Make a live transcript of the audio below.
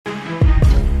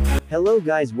Hello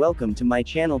guys, welcome to my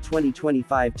channel.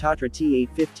 2025 Tatra T8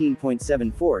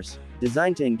 15.7 Force,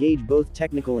 designed to engage both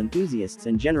technical enthusiasts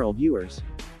and general viewers.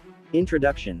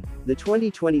 Introduction. The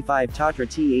 2025 Tatra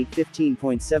T8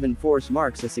 15.7 Force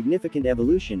marks a significant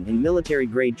evolution in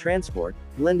military-grade transport,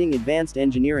 blending advanced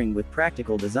engineering with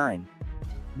practical design.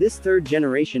 This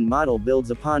third-generation model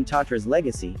builds upon Tatra's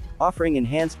legacy, offering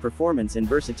enhanced performance and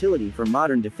versatility for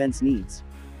modern defense needs.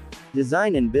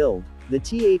 Design and build. The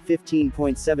T8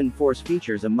 15.7 Force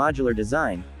features a modular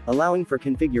design, allowing for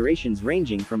configurations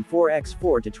ranging from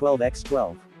 4x4 to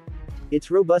 12x12. Its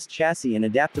robust chassis and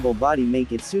adaptable body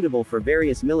make it suitable for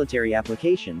various military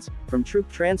applications, from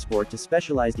troop transport to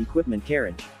specialized equipment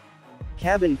carriage.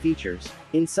 Cabin features.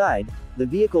 Inside, the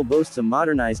vehicle boasts a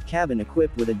modernized cabin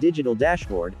equipped with a digital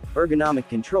dashboard, ergonomic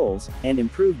controls, and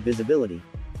improved visibility.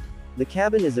 The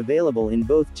cabin is available in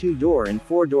both 2-door and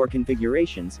 4-door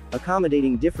configurations,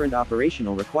 accommodating different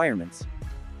operational requirements.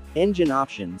 Engine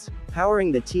options.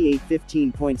 Powering the T8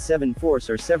 15.7 Force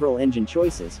are several engine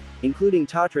choices, including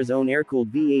Tatra's own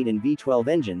air-cooled V8 and V12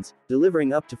 engines,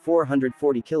 delivering up to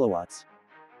 440 kilowatts.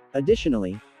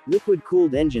 Additionally,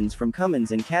 liquid-cooled engines from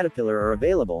Cummins and Caterpillar are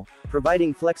available,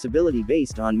 providing flexibility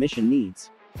based on mission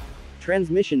needs.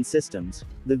 Transmission systems.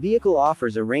 The vehicle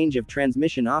offers a range of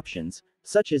transmission options,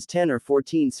 such as 10 or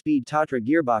 14-speed Tatra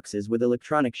gearboxes with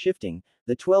electronic shifting,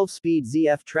 the 12-speed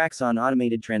ZF Traxon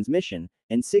automated transmission,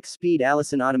 and 6-speed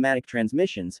Allison automatic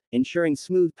transmissions, ensuring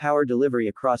smooth power delivery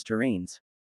across terrains.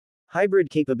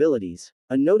 Hybrid capabilities.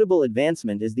 A notable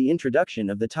advancement is the introduction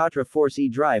of the Tatra Force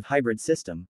e-Drive hybrid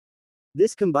system.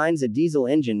 This combines a diesel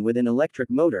engine with an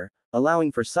electric motor,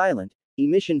 allowing for silent,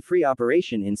 emission-free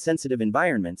operation in sensitive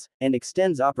environments, and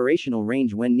extends operational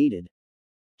range when needed.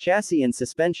 Chassis and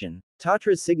suspension.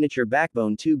 Tatra's signature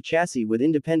backbone tube chassis with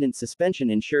independent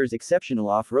suspension ensures exceptional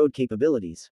off-road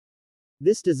capabilities.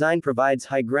 This design provides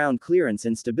high ground clearance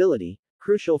and stability,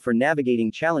 crucial for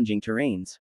navigating challenging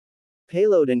terrains.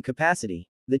 Payload and capacity.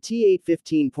 The T8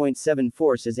 15.7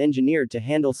 Force is engineered to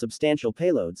handle substantial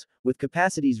payloads, with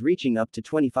capacities reaching up to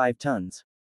 25 tons.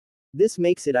 This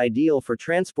makes it ideal for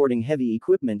transporting heavy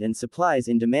equipment and supplies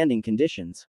in demanding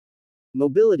conditions.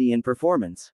 Mobility and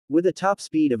performance. With a top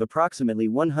speed of approximately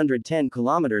 110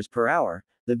 km per hour,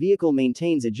 the vehicle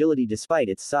maintains agility despite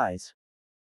its size.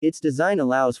 Its design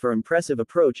allows for impressive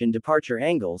approach and departure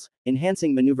angles,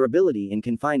 enhancing maneuverability in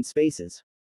confined spaces.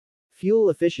 Fuel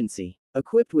efficiency.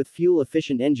 Equipped with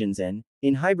fuel-efficient engines and,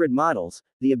 in hybrid models,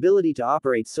 the ability to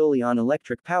operate solely on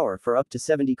electric power for up to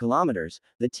 70 km,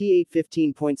 the T8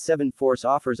 15.7 Force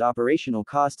offers operational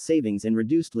cost savings and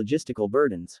reduced logistical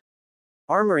burdens.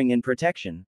 Armoring and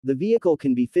protection. The vehicle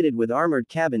can be fitted with armored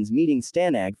cabins meeting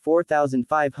STANAG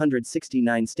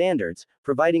 4569 standards,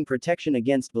 providing protection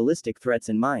against ballistic threats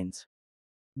and mines.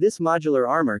 This modular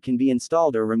armor can be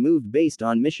installed or removed based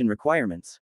on mission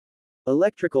requirements.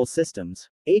 Electrical systems.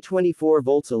 A 24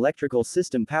 volts electrical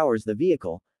system powers the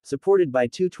vehicle, supported by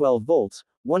two 12 volts,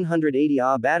 180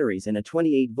 Ah batteries and a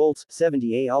 28 volts,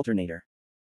 70 Ah alternator.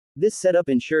 This setup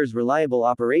ensures reliable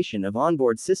operation of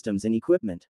onboard systems and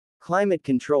equipment. Climate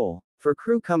control. For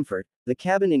crew comfort, the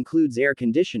cabin includes air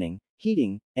conditioning,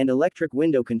 heating, and electric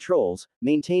window controls,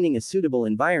 maintaining a suitable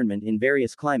environment in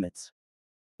various climates.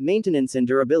 Maintenance and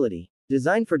durability.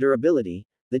 Designed for durability,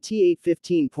 the T8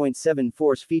 15.7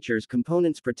 Force features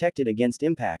components protected against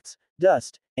impacts,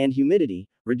 dust, and humidity,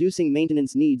 reducing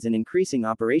maintenance needs and increasing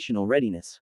operational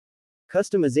readiness.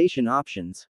 Customization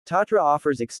options. Tatra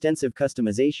offers extensive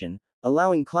customization,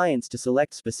 allowing clients to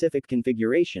select specific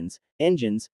configurations,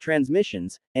 engines,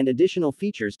 transmissions, and additional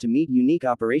features to meet unique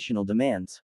operational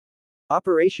demands.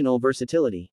 Operational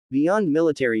versatility. Beyond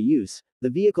military use, the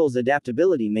vehicle's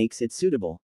adaptability makes it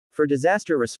suitable for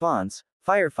disaster response,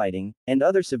 firefighting, and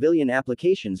other civilian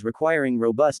applications requiring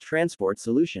robust transport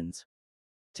solutions.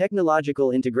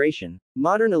 Technological integration.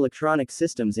 Modern electronic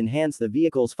systems enhance the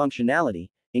vehicle's functionality,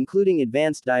 including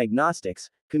advanced diagnostics,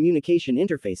 communication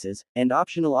interfaces, and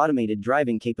optional automated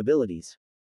driving capabilities.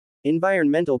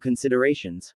 Environmental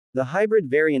considerations. The hybrid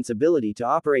variant's ability to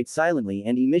operate silently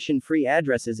and emission-free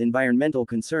addresses environmental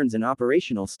concerns and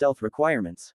operational stealth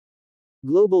requirements.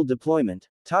 Global deployment.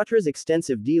 Tatra's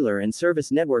extensive dealer and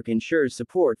service network ensures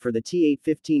support for the T8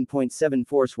 15.7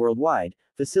 Force worldwide,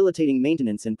 facilitating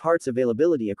maintenance and parts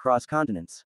availability across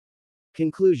continents.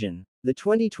 Conclusion. The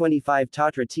 2025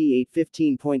 Tatra T8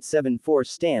 15.7 Force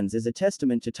stands as a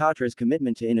testament to Tatra's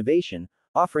commitment to innovation,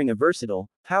 offering a versatile,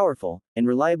 powerful, and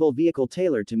reliable vehicle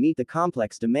tailored to meet the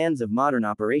complex demands of modern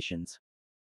operations.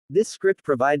 This script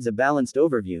provides a balanced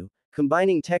overview,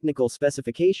 combining technical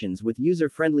specifications with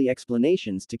user-friendly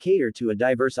explanations to cater to a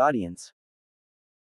diverse audience.